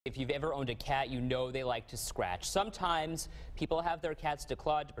If you've ever owned a cat, you know they like to scratch. Sometimes people have their cats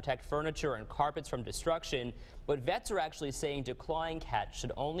declawed to protect furniture and carpets from destruction, but vets are actually saying declawing cats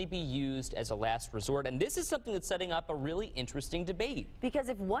should only be used as a last resort. And this is something that's setting up a really interesting debate. Because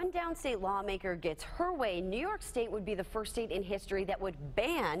if one downstate lawmaker gets her way, New York State would be the first state in history that would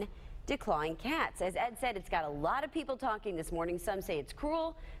ban declawing cats. As Ed said, it's got a lot of people talking this morning. Some say it's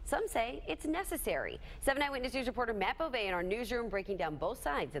cruel, some say it's necessary. 7 Eyewitness News reporter Matt Beauvais in our newsroom breaking down both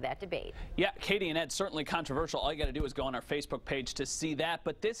sides of that debate. Yeah, Katie and Ed, certainly controversial. All you got to do is go on our Facebook page to see that.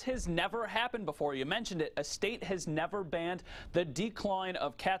 But this has never happened before. You mentioned it. A state has never banned the declawing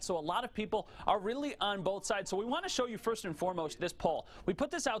of cats. So a lot of people are really on both sides. So we want to show you first and foremost this poll. We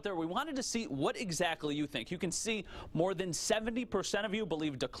put this out there. We wanted to see what exactly you think. You can see more than 70% of you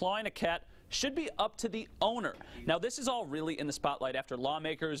believe declawing a cat should be up to the owner. Now, this is all really in the spotlight after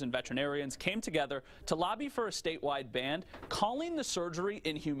lawmakers and veterinarians came together to lobby for a statewide ban, calling the surgery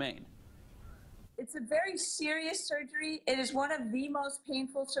inhumane. It's a very serious surgery. It is one of the most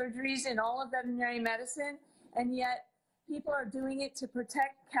painful surgeries in all of veterinary medicine, and yet people are doing it to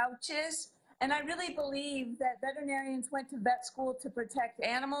protect couches. And I really believe that veterinarians went to vet school to protect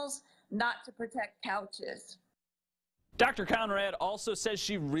animals, not to protect couches. Dr. Conrad also says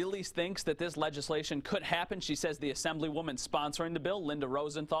she really thinks that this legislation could happen. She says the Assemblywoman sponsoring the bill, Linda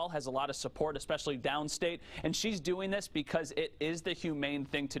Rosenthal, has a lot of support, especially downstate, and she's doing this because it is the humane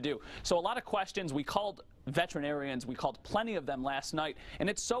thing to do. So a lot of questions. We called veterinarians, we called plenty of them last night, and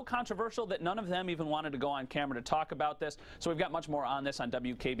it's so controversial that none of them even wanted to go on camera to talk about this. So we've got much more on this on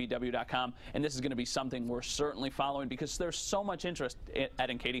WKBW.com, and this is going to be something we're certainly following because there's so much interest, Ed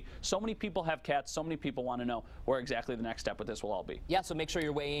and Katie. So many people have cats, so many people want to know where exactly the next step with this will all be. Yeah, so make sure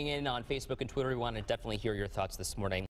you're weighing in on Facebook and Twitter. We want to definitely hear your thoughts this morning.